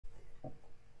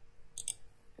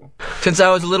Since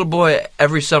I was a little boy,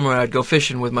 every summer I'd go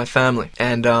fishing with my family,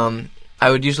 and I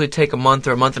would usually take a month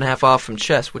or a month and a half off from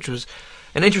chess, which was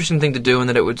an interesting thing to do, and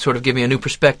that it would sort of give me a new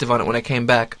perspective on it when I came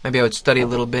back. Maybe I would study a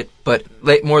little bit, but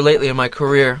more lately in my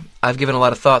career, I've given a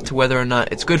lot of thought to whether or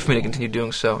not it's good for me to continue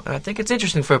doing so. And I think it's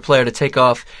interesting for a player to take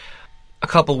off a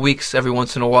couple weeks every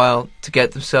once in a while to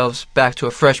get themselves back to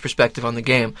a fresh perspective on the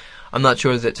game. I'm not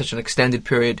sure that such an extended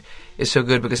period is so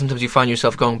good, because sometimes you find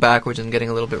yourself going backwards and getting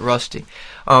a little bit rusty.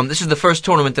 This is the first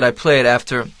tournament that I played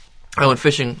after I went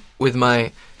fishing with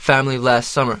my family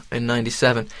last summer in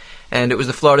 '97. And it was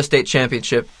the Florida State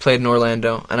Championship, played in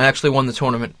Orlando, and I actually won the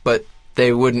tournament, but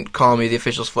they wouldn't call me the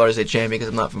official Florida State champion because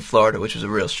I'm not from Florida, which was a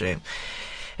real shame.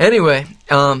 Anyway,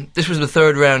 this was the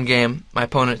third round game. My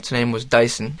opponent's name was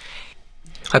Dyson.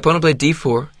 My opponent played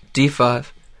d4,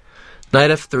 d5,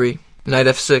 knight f3, knight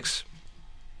f6,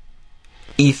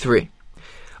 e3.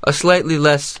 A slightly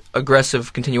less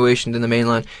aggressive continuation than the main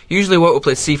line. Usually white will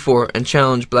play c4 and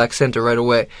challenge black center right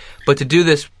away. But to do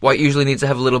this, white usually needs to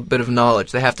have a little bit of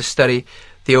knowledge. They have to study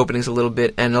the openings a little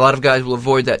bit, and a lot of guys will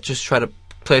avoid that, just try to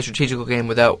play a strategical game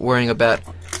without worrying about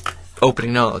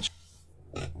opening knowledge.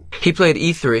 He played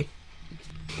e3,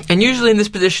 and usually in this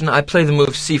position I play the move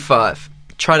c5.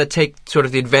 Try to take sort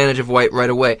of the advantage of white right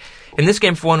away. In this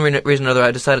game, for one reason or another,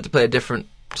 I decided to play a different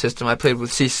system. I played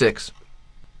with c6.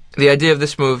 The idea of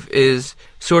this move is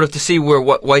sort of to see where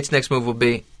white's next move will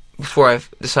be before I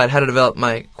decide how to develop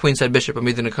my queenside bishop. I'm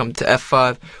either going to come to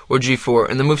f5 or g4,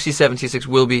 and the move c7, c6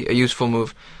 will be a useful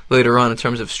move later on in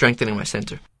terms of strengthening my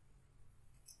center.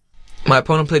 My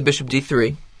opponent played bishop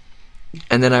d3,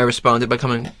 and then I responded by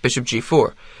coming bishop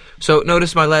g4. So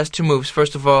notice my last two moves.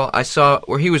 First of all, I saw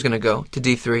where he was going to go, to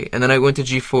d3, and then I went to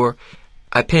g4.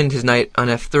 I pinned his knight on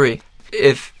f3.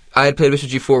 If I had played bishop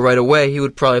g4 right away, he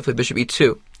would probably play bishop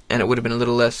e2. And it would have been a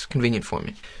little less convenient for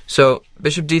me. So,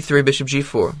 bishop d3, bishop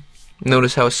g4.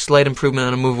 Notice how a slight improvement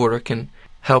on a move order can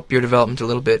help your development a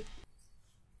little bit.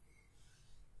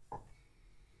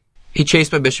 He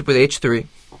chased my bishop with h3.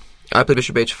 I played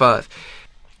bishop h5.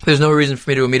 There's no reason for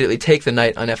me to immediately take the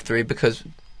knight on f3, because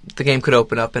the game could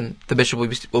open up and the bishop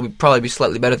will probably be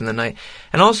slightly better than the knight.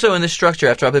 And also in this structure,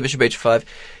 after I play bishop h5,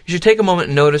 you should take a moment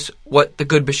and notice what the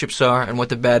good bishops are and what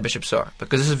the bad bishops are,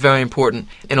 because this is very important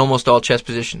in almost all chess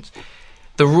positions.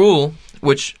 The rule,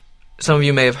 which some of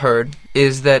you may have heard,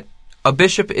 is that a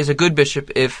bishop is a good bishop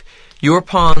if your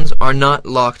pawns are not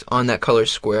locked on that color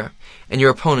square and your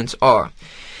opponents are.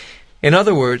 In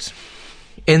other words,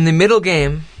 in the middle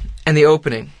game and the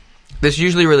opening, this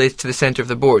usually relates to the center of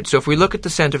the board. So if we look at the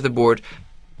center of the board,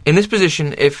 in this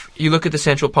position, if you look at the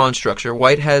central pawn structure,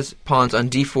 white has pawns on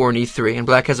d4 and e3, and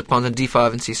black has pawns on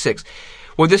d5 and c6.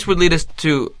 What this would lead us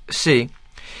to see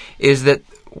is that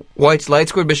white's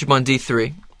light-squared bishop on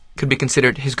d3 could be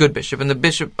considered his good bishop, and the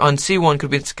bishop on c1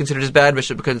 could be considered his bad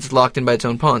bishop because it's locked in by its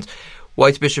own pawns.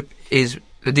 White's bishop is,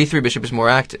 the d3 bishop is more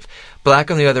active.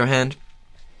 Black, on the other hand,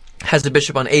 has the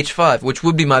bishop on h5, which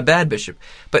would be my bad bishop,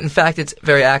 but in fact it's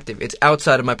very active. It's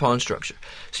outside of my pawn structure.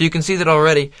 So you can see that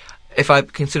already, if I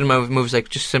consider my moves like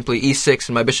just simply e6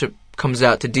 and my bishop comes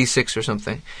out to d6 or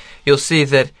something, you'll see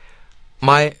that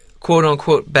my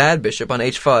quote-unquote bad bishop on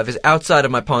h5 is outside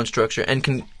of my pawn structure and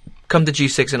can come to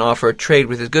g6 and offer a trade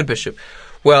with his good bishop,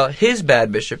 while his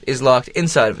bad bishop is locked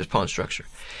inside of his pawn structure.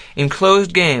 In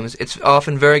closed games, it's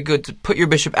often very good to put your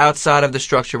bishop outside of the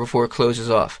structure before it closes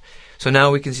off. So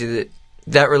now we can see that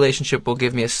that relationship will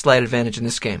give me a slight advantage in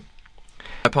this game.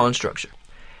 My pawn structure.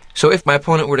 So if my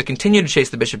opponent were to continue to chase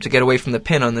the bishop to get away from the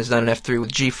pin on this knight on f3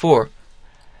 with g4,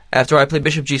 after I play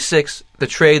bishop g6, the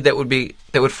trade that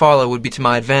would follow would be to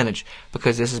my advantage,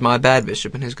 because this is my bad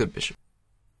bishop and his good bishop.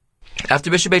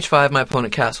 After bishop h5, my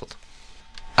opponent castled.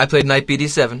 I played knight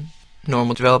bd7,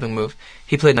 normal developing move.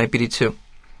 He played knight bd2.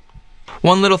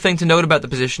 One little thing to note about the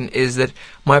position is that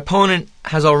my opponent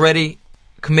has already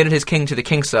committed his king to the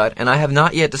king side, and I have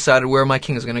not yet decided where my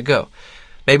king is going to go.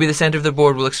 Maybe the center of the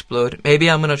board will explode.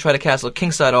 Maybe I'm going to try to castle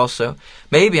king side also.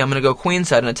 Maybe I'm going to go queen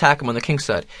side and attack him on the king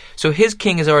side. So his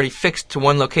king is already fixed to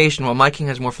one location, while my king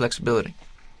has more flexibility.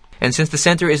 And since the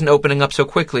center isn't opening up so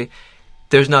quickly,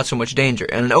 there's not so much danger.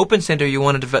 And an open center, you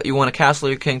want to castle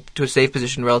your king to a safe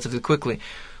position relatively quickly.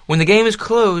 When the game is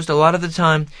closed, a lot of the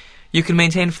time, you can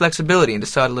maintain flexibility and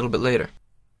decide a little bit later.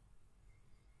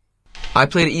 I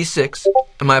played e6,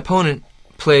 and my opponent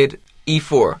played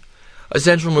e4, a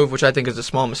central move which I think is a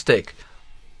small mistake.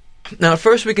 Now, at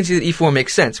first we can see that e4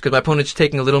 makes sense, because my opponent's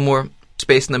taking a little more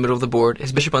space in the middle of the board.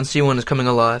 His bishop on c1 is coming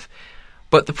alive.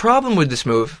 But the problem with this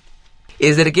move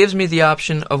is that it gives me the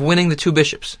option of winning the two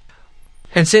bishops.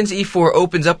 And since e4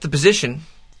 opens up the position,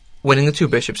 winning the two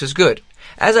bishops is good.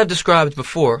 As I've described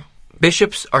before,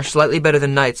 Bishops are slightly better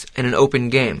than knights in an open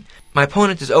game. My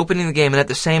opponent is opening the game and at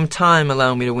the same time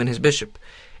allowing me to win his bishop.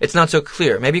 It's not so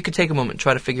clear. Maybe you could take a moment and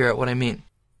try to figure out what I mean.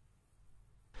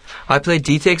 I played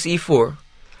d takes e4,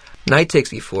 knight takes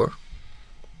e4,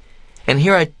 and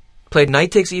here I played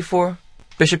knight takes e4,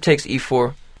 bishop takes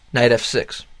e4, knight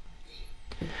f6.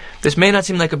 This may not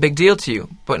seem like a big deal to you,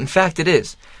 but in fact it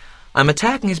is. I'm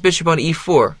attacking his bishop on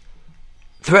e4,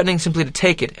 threatening simply to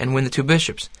take it and win the two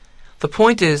bishops. The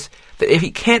point is that if he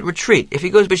can't retreat, if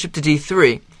he goes bishop to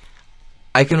d3,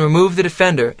 I can remove the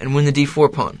defender and win the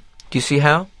d4 pawn. Do you see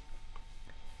how?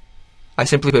 I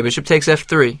simply play bishop takes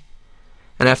f3,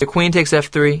 and after queen takes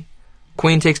f3,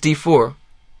 queen takes d4,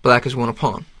 black has won a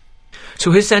pawn.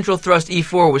 So his central thrust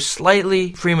e4 was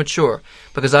slightly premature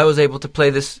because I was able to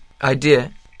play this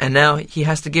idea, and now he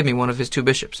has to give me one of his two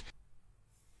bishops.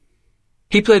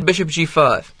 He played bishop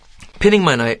g5, pinning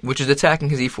my knight, which is attacking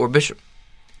his e4 bishop.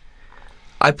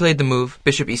 I played the move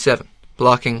bishop e7,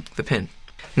 blocking the pin.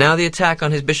 Now the attack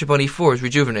on his bishop on e4 is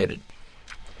rejuvenated.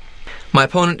 My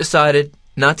opponent decided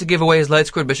not to give away his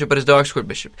light-squared bishop but his dark-squared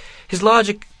bishop. His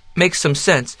logic makes some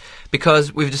sense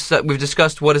because we've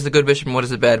discussed what is the good bishop and what is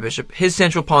the bad bishop. His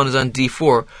central pawn is on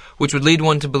d4, which would lead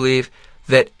one to believe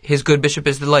that his good bishop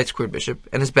is the light-squared bishop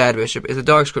and his bad bishop is the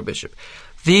dark-squared bishop.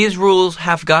 These rules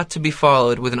have got to be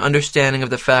followed with an understanding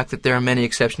of the fact that there are many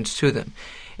exceptions to them.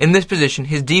 In this position,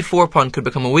 his d4 pawn could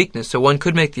become a weakness, so one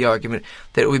could make the argument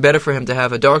that it would be better for him to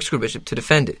have a dark-squared bishop to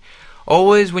defend it.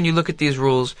 Always, when you look at these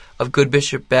rules of good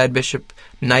bishop, bad bishop,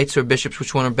 knights or bishops,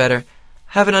 which one are better,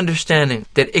 have an understanding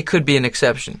that it could be an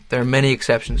exception. There are many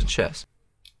exceptions in chess.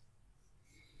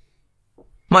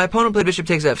 My opponent played bishop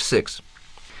takes f6.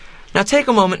 Now take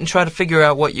a moment and try to figure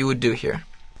out what you would do here.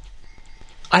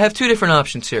 I have two different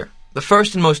options here. The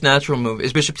first and most natural move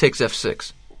is bishop takes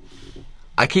f6.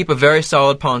 I keep a very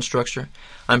solid pawn structure.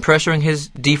 I'm pressuring his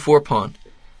d4 pawn.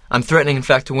 I'm threatening, in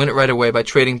fact, to win it right away by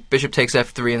trading bishop takes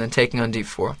f3 and then taking on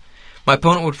d4. My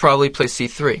opponent would probably play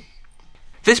c3.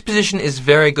 This position is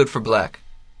very good for black,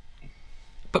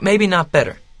 but maybe not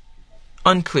better.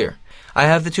 Unclear. I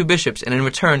have the two bishops, and in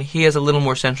return, he has a little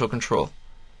more central control.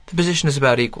 The position is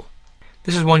about equal.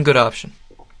 This is one good option.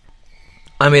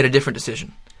 I made a different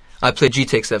decision. I played g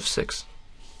takes f6.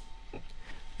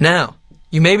 Now,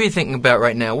 you may be thinking about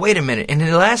right now, wait a minute, in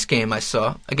the last game I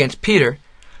saw against Peter,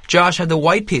 Josh had the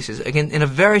white pieces again in a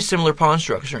very similar pawn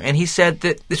structure, and he said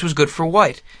that this was good for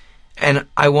white. And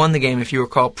I won the game, if you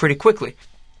recall, pretty quickly.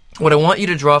 What I want you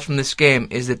to draw from this game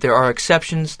is that there are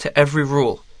exceptions to every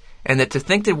rule, and that to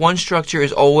think that one structure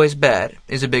is always bad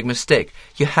is a big mistake.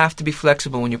 You have to be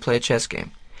flexible when you play a chess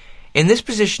game. In this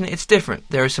position, it's different.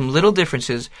 There are some little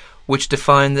differences which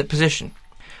define the position.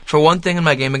 For one thing, in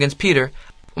my game against Peter,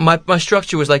 my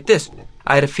structure was like this.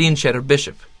 I had a fiend-shattered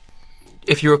bishop.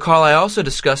 If you recall, I also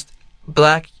discussed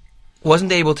black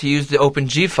wasn't able to use the open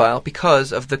G file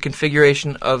because of the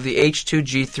configuration of the H2,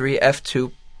 G3,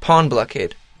 F2 pawn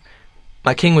blockade.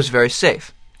 My king was very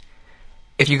safe.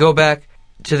 If you go back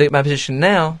to my position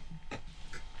now,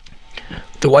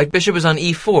 the white bishop is on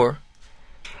E4,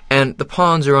 and the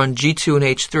pawns are on G2 and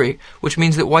H3, which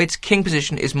means that white's king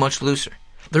position is much looser.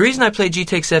 The reason I play G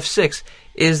takes F6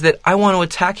 is that I want to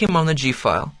attack him on the G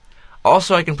file.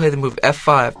 Also, I can play the move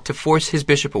F5 to force his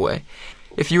bishop away.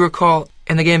 If you recall,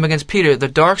 in the game against Peter, the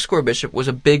dark square bishop was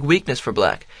a big weakness for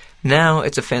black. Now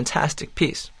it's a fantastic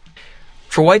piece.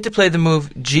 For white to play the move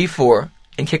G4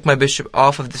 and kick my bishop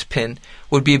off of this pin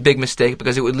would be a big mistake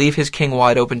because it would leave his king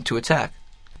wide open to attack.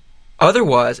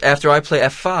 Otherwise, after I play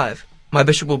F5, my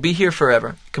bishop will be here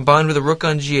forever, combined with a rook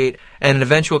on G8 and an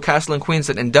eventual castle and queen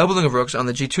set and doubling of rooks on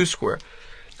the G2 square.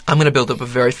 I'm going to build up a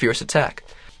very fierce attack.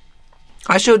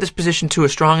 I showed this position to a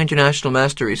strong international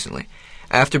master recently,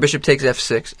 after bishop takes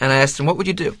f6, and I asked him, what would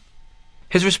you do?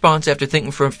 His response, after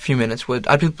thinking for a few minutes, was,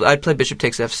 I'd play bishop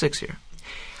takes f6 here.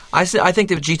 I said, I think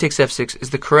that g takes f6 is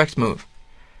the correct move.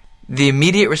 The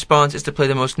immediate response is to play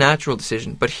the most natural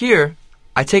decision, but here,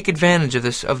 I take advantage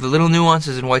of the little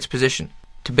nuances in white's position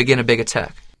to begin a big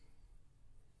attack.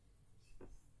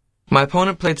 My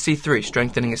opponent played c3,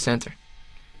 strengthening his center.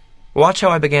 Watch how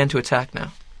I began to attack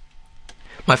now.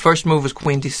 My first move was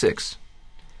queen d6.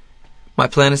 My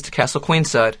plan is to castle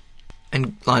queenside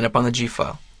and line up on the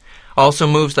g-file. Also,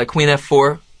 moves like queen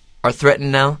f4 are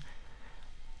threatened now.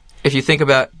 If you think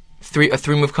about a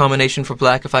three-move combination for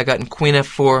black, if I got in queen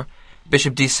f4,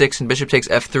 bishop d6, and bishop takes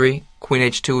f3, queen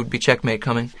h2 would be checkmate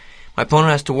coming. My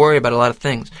opponent has to worry about a lot of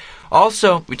things.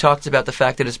 Also, we talked about the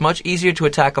fact that it's much easier to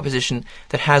attack a position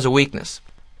that has a weakness.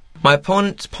 My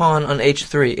opponent's pawn on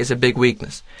h3 is a big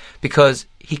weakness because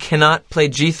he cannot play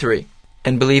g3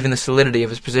 and believe in the solidity of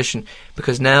his position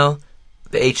because now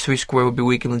the h3 square would be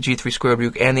weak, and the g3 square would be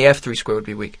weak, and the f3 square would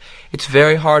be weak. It's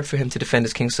very hard for him to defend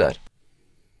his kingside.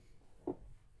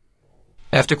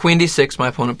 After queen d6, my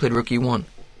opponent played rook e1.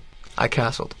 I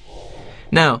castled.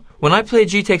 Now, when I played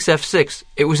g takes f6,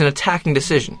 it was an attacking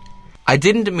decision. I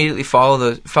didn't immediately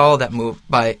follow that move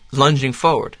by lunging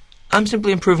forward. I'm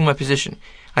simply improving my position.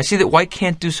 I see that white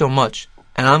can't do so much,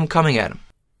 and I'm coming at him.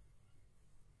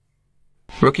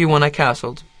 Rook e1, I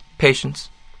castled. Patience.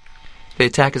 The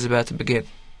attack is about to begin.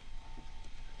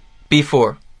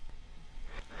 b4.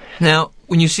 Now,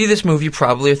 when you see this move, you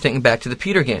probably are thinking back to the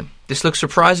Peter game. This looks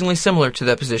surprisingly similar to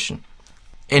that position.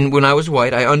 And when I was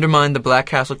white, I undermined the black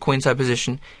castle queenside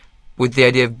position with the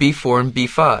idea of b4 and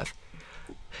b5.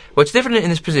 What's different in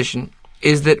this position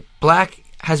is that black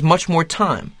has much more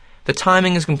time. The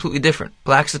timing is completely different.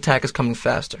 Black's attack is coming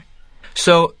faster.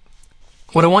 So,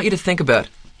 what I want you to think about,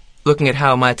 looking at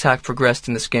how my attack progressed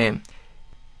in this game,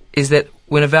 is that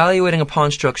when evaluating a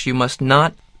pawn structure, you must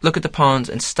not look at the pawns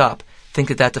and think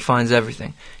that that defines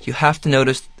everything. You have to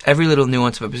notice every little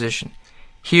nuance of a position.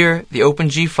 Here, the open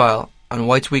G file on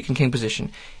white's weak and king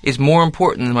position is more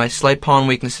important than my slight pawn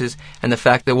weaknesses and the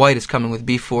fact that white is coming with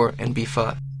b4 and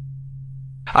b5.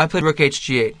 I played rook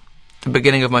hg8, the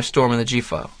beginning of my storm in the G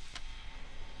file.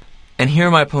 And here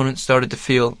my opponent started to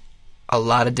feel a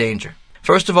lot of danger.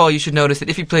 First of all, you should notice that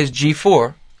if he plays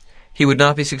g4, he would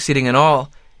not be succeeding at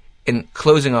all in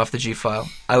closing off the G file.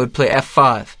 I would play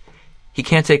f5. He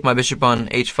can't take my bishop on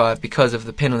h5 because of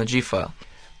the pin on the G file.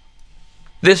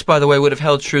 This, by the way, would have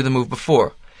held true the move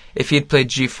before. If he had played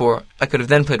g4, I could have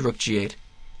then played rook g8.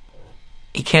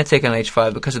 He can't take on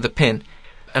h5 because of the pin,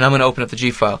 and I'm going to open up the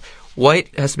G file.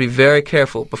 White has to be very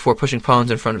careful before pushing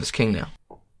pawns in front of his king now.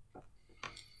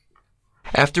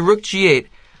 After rook g8,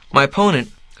 my opponent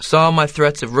saw my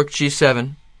threats of rook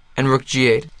g7 and rook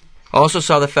g8. Also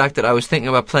saw the fact that I was thinking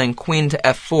about playing queen to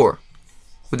f4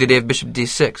 with the idea of bishop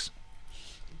d6.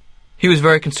 He was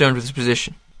very concerned with his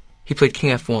position. He played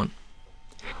king f1.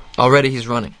 Already he's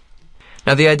running.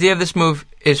 Now the idea of this move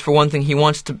is, for one thing, he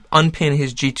wants to unpin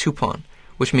his g2 pawn,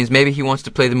 which means maybe he wants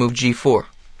to play the move g4.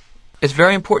 It's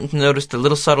very important to notice the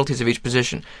little subtleties of each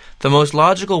position. The most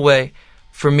logical way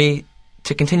for me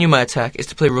to continue my attack is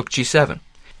to play rook g7.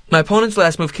 My opponent's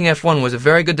last move, king f1, was a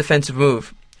very good defensive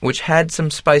move, which had some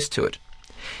spice to it.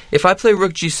 If I play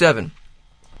rook g7,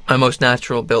 my most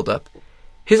natural build-up,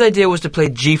 his idea was to play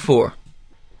g4.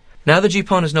 Now the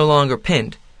g-pawn is no longer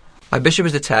pinned. My bishop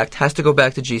is attacked, has to go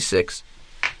back to g6.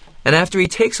 And after he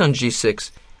takes on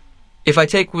g6, if I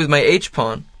take with my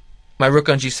h-pawn, my rook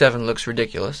on g7 looks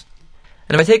ridiculous.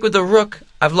 And if I take with the rook,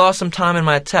 I've lost some time in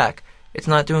my attack. It's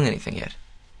not doing anything yet.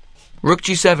 Rook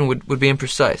g7 would be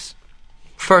imprecise.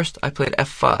 First, I played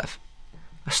f5.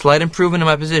 A slight improvement in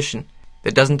my position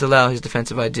that doesn't allow his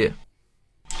defensive idea.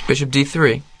 Bishop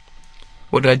d3.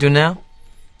 What did I do now?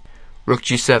 Rook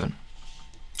g7.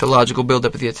 The logical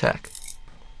build-up of the attack.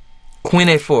 Queen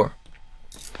a4.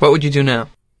 What would you do now?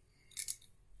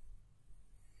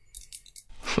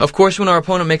 Of course, when our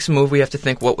opponent makes a move, we have to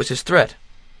think, what was his threat?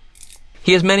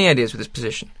 He has many ideas with this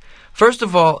position. First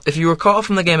of all, if you recall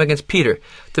from the game against Peter,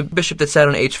 the bishop that sat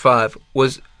on h5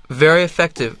 was very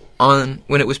effective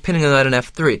when it was pinning the knight on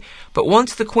f3. But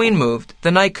once the queen moved,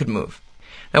 the knight could move.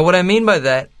 Now what I mean by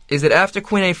that is that after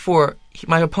queen a4,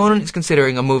 my opponent is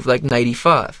considering a move like knight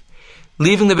e5.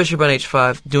 Leaving the bishop on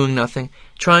h5, doing nothing,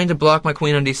 trying to block my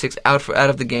queen on d6 out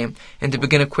of the game, and to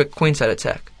begin a quick queenside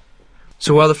attack.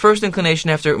 So while the first inclination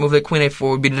after a move like queen a4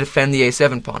 would be to defend the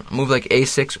a7 pawn, a move like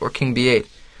a6 or king b8,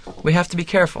 we have to be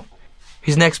careful.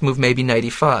 His next move may be knight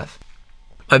e5.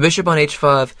 My bishop on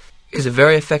h5 is a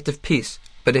very effective piece,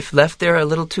 but if left there a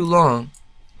little too long,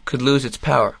 could lose its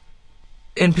power.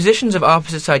 In positions of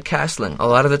opposite side castling, a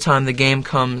lot of the time the game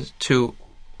comes to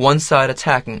one side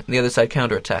attacking and the other side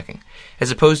counterattacking.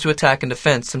 As opposed to attack and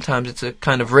defense, sometimes it's a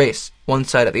kind of race, one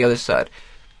side at the other side.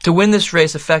 To win this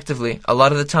race effectively, a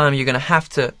lot of the time you're going to have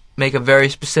to make a very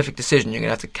specific decision. You're going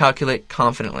to have to calculate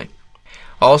confidently.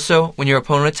 Also, when your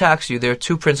opponent attacks you, there are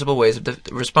two principal ways of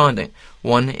responding.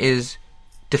 One is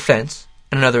defense,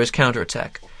 and another is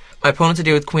counterattack. My opponent's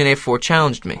idea with queen a4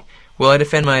 challenged me. Will I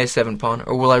defend my a7 pawn,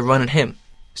 or will I run at him,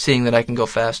 seeing that I can go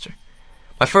faster?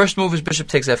 My first move is bishop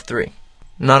takes f3,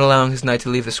 not allowing his knight to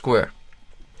leave the square.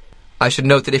 I should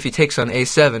note that if he takes on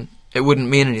a7, it wouldn't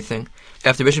mean anything.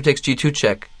 After bishop takes g2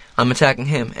 check, I'm attacking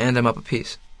him, and I'm up a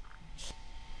piece.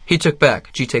 He took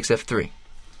back, g takes f3.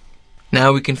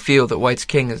 Now we can feel that white's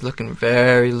king is looking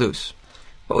very loose.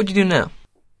 What would you do now?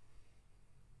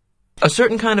 A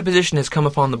certain kind of position has come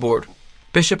upon the board.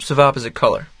 Bishops of opposite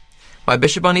color. My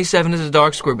bishop on e7 is a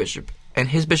dark square bishop, and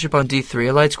his bishop on d3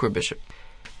 a light square bishop.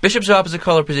 Bishops of opposite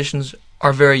color positions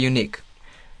are very unique.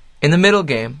 In the middle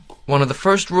game, one of the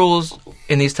first rules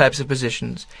in these types of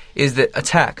positions is that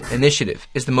attack, initiative,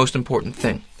 is the most important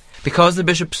thing. Because the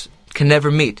bishops can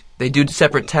never meet, they do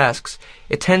separate tasks,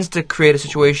 it tends to create a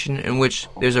situation in which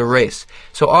there's a race.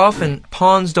 So often,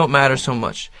 pawns don't matter so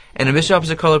much, and in bishop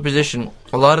opposite color position,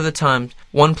 a lot of the time,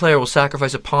 one player will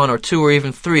sacrifice a pawn or two or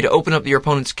even three to open up your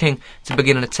opponent's king to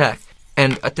begin an attack.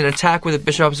 And an attack with a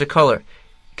bishop opposite color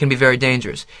can be very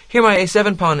dangerous. Here my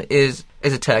a7 pawn is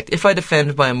attacked. If I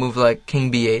defend by a move like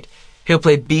king b8, he'll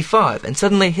play b5, and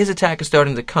suddenly his attack is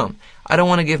starting to come. I don't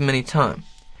want to give him any time.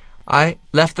 I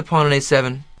left the pawn on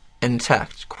a7 and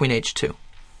attacked, queen h2.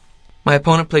 My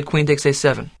opponent played queen takes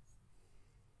a7.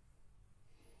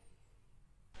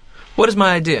 What is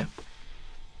my idea?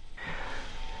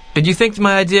 Did you think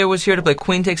my idea was here to play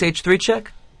queen takes h3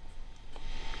 check?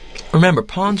 Remember,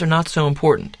 pawns are not so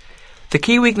important. The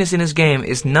key weakness in his game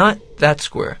is not that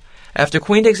square. After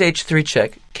queen takes h3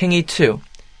 check, king e2,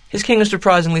 his king is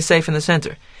surprisingly safe in the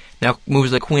center. Now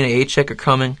moves like queen a8 check are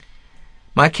coming.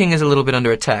 My king is a little bit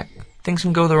under attack. Things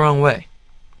can go the wrong way.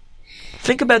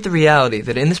 Think about the reality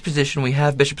that in this position we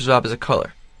have bishops of opposite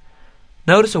color.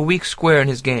 Notice a weak square in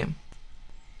his game.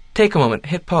 Take a moment,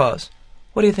 hit pause.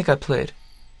 What do you think I played?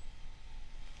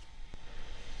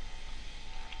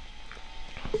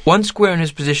 One square in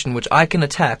his position which I can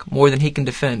attack more than he can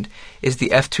defend is the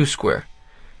f2 square.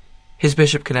 His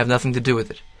bishop can have nothing to do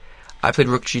with it. I played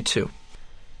rook g2.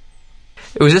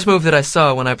 It was this move that I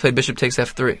saw when I played bishop takes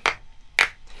f3.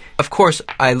 Of course,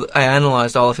 I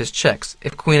analyzed all of his checks.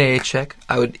 If queen a8 check,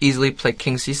 I would easily play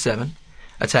king c7,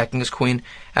 attacking his queen.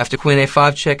 After queen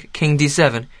a5 check, king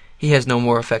d7, he has no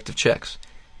more effective checks.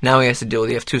 Now he has to deal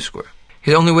with the f2 square.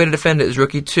 His only way to defend it is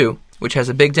rook e2, which has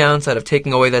a big downside of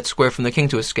taking away that square from the king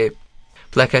to escape.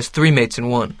 Black has three mates in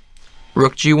one.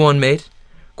 Rook g1 mate,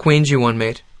 queen g1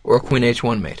 mate, or queen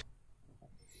h1 mate.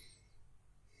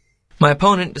 My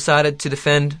opponent decided to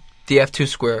defend the f2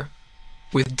 square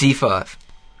with d5.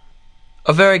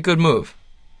 A very good move,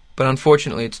 but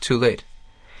unfortunately it's too late.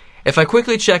 If I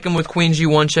quickly check him with queen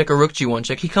g1 check or rook g1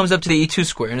 check, he comes up to the e2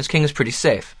 square and his king is pretty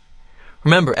safe.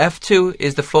 Remember, f2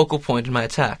 is the focal point in my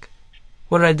attack.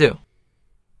 What did I do?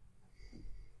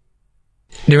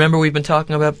 Do you remember we've been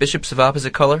talking about bishops of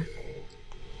opposite color?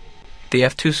 The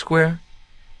f2 square?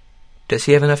 Does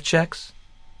he have enough checks?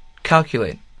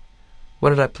 Calculate. What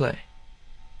did I play?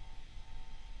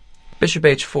 Bishop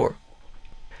h4.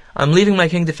 I'm leaving my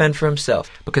king defend for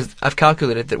himself because I've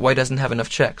calculated that white doesn't have enough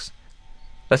checks.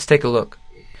 Let's take a look.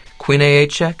 Queen a8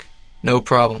 check? No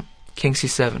problem. King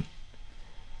c7.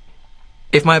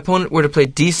 If my opponent were to play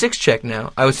d6 check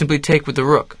now, I would simply take with the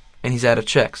rook, and he's out of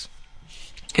checks.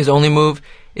 His only move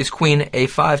is queen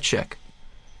a5 check.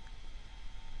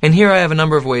 And here I have a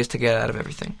number of ways to get out of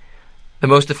everything. The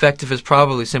most effective is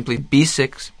probably simply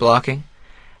b6, blocking.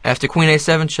 After queen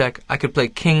a7 check, I could play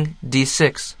king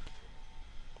d6.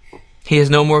 He has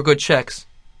no more good checks.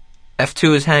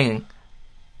 f2 is hanging.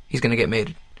 He's going to get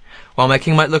mated. While my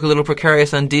king might look a little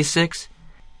precarious on d6,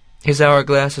 his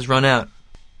hourglass has run out.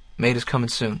 Mate is coming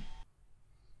soon.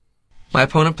 My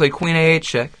opponent played queen a8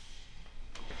 check,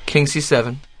 king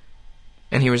c7,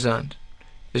 and he resigned.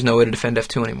 There's no way to defend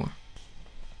f2 anymore.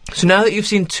 So now that you've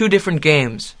seen two different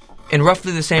games in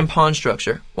roughly the same pawn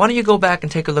structure, why don't you go back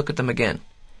and take a look at them again?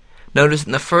 Notice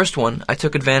in the first one, I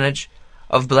took advantage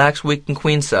of black's weakened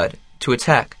queen side to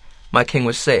attack. My king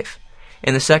was safe.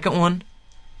 In the second one,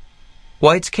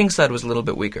 white's king side was a little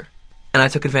bit weaker, and I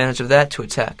took advantage of that to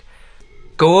attack.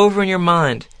 Go over in your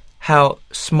mind how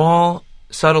small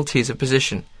subtleties of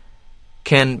position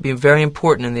can be very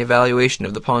important in the evaluation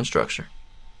of the pawn structure.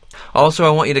 Also,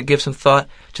 I want you to give some thought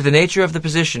to the nature of the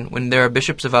position when there are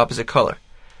bishops of opposite color.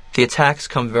 The attacks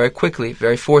come very quickly,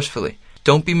 very forcefully.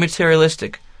 Don't be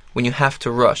materialistic when you have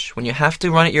to rush. When you have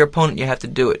to run at your opponent, you have to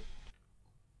do it.